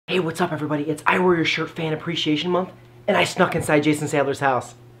Hey, what's up everybody? It's I Wear Your Shirt Fan Appreciation Month, and I snuck inside Jason Sadler's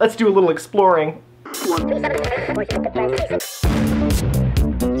house. Let's do a little exploring. Yeah.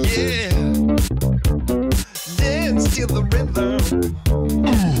 Dance to the rhythm.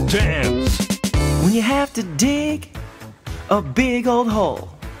 Dance. When you have to dig a big old hole,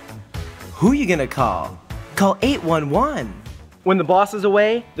 who you gonna call? Call 811. When the boss is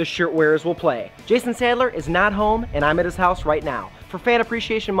away, the shirt wearers will play. Jason Sadler is not home, and I'm at his house right now. For Fan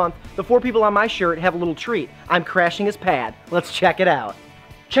Appreciation Month, the 4 people on my shirt have a little treat. I'm crashing his pad. Let's check it out.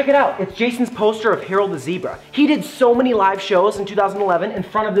 Check it out, it's Jason's poster of Harold the Zebra. He did so many live shows in 2011 in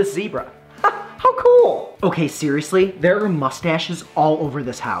front of this zebra. How cool! Okay, seriously, there are mustaches all over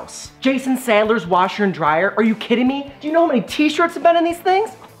this house. Jason Sadler's washer and dryer, are you kidding me? Do you know how many t-shirts have been in these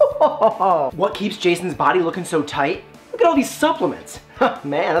things? What keeps Jason's body looking so tight? Look at all these supplements.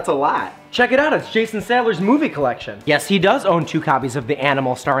 Man, that's a lot. Check it out, it's Jason Sadler's movie collection. Yes, he does own 2 copies of The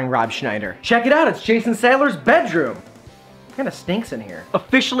Animal starring Rob Schneider. Check it out, it's Jason Sadler's bedroom. Kinda stinks in here.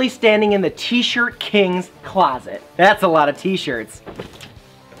 Officially standing in the T-shirt King's closet. That's a lot of t-shirts.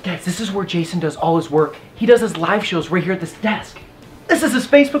 Guys, this is where Jason does all his work. He does his live shows right here at this desk. This is his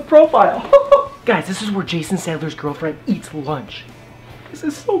Facebook profile. Guys, this is where Jason Sadler's girlfriend eats lunch. This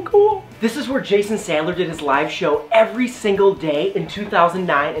is so cool. This is where Jason Sadler did his live show every single day in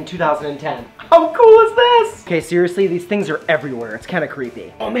 2009 and 2010. How cool is this? Okay, seriously, these things are everywhere. It's kind of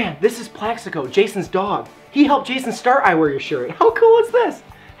creepy. Oh man, this is Plaxico, Jason's dog. He helped Jason start I Wear Your Shirt. How cool is this?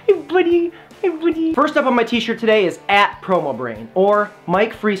 Hey buddy, hey buddy. First up on my t-shirt today is @PromoBrain, or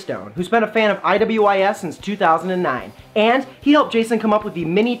Mike Freestone, who's been a fan of IWYS since 2009. And he helped Jason come up with the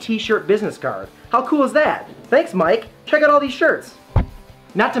mini t-shirt business card. How cool is that? Thanks, Mike. Check out all these shirts.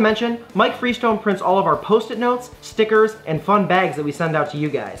 Not to mention, Mike Freestone prints all of our post-it notes, stickers, and fun bags that we send out to you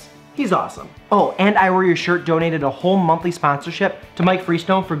guys. He's awesome. Oh, and I Wear Your Shirt donated a whole monthly sponsorship to Mike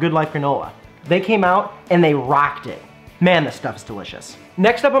Freestone for Good Life Granola. They came out and they rocked it. Man, this stuff's delicious.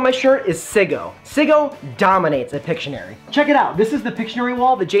 Next up on my shirt is Sigo. Sigo dominates at Pictionary. Check it out, this is the Pictionary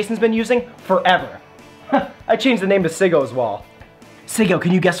wall that Jason's been using forever. I changed the name to Sigo's wall. Sigo,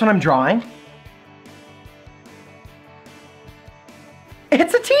 can you guess what I'm drawing?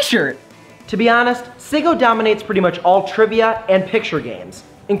 It's a t-shirt! To be honest, Sigo dominates pretty much all trivia and picture games,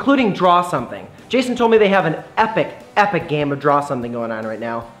 including Draw Something. Jason told me they have an epic game of Draw Something going on right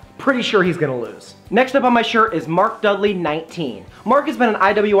now. Pretty sure he's gonna lose. Next up on my shirt is Mark Dudley 19. Mark has been an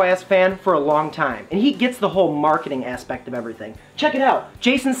IWYS fan for a long time, and he gets the whole marketing aspect of everything. Check it out,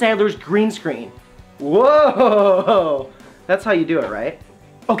 Jason Sadler's green screen. Whoa! That's how you do it, right?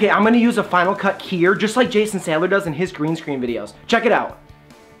 Okay, I'm gonna use a Final Cut keyer, just like Jason Sadler does in his green screen videos. Check it out.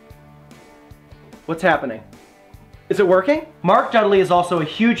 What's happening? Is it working? Mark Dudley is also a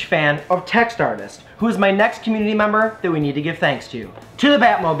huge fan of Text Artist, who is my next community member that we need to give thanks to. To the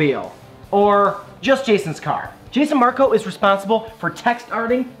Batmobile, or just Jason's car. Jason Marco is responsible for text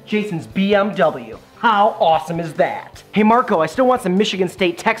arting Jason's BMW. How awesome is that? Hey Marco, I still want some Michigan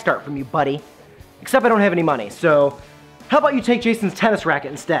State text art from you, buddy. Except I don't have any money, so how about you take Jason's tennis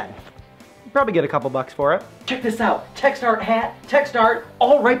racket instead? You'll probably get a couple bucks for it. Check this out, text art hat, text art,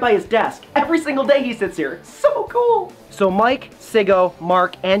 all right by his desk. Every single day he sits here, so cool. So Mike, Sigo,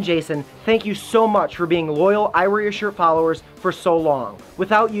 Mark, and Jason, thank you so much for being loyal I Wear Your Shirt followers for so long.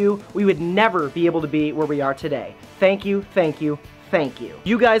 Without you, we would never be able to be where we are today. Thank you, thank you, thank you.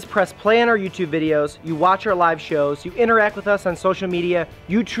 You guys press play on our YouTube videos, you watch our live shows, you interact with us on social media.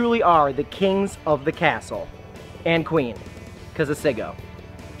 You truly are the kings of the castle. And queen, because of Sigo.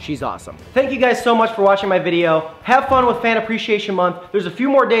 She's awesome. Thank you guys so much for watching my video. Have fun with Fan Appreciation Month. There's a few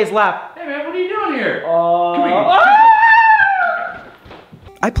more days left. Hey man, what are you doing here? Come here.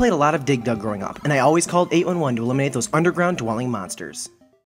 I played a lot of Dig Dug growing up, and I always called 811 to eliminate those underground dwelling monsters.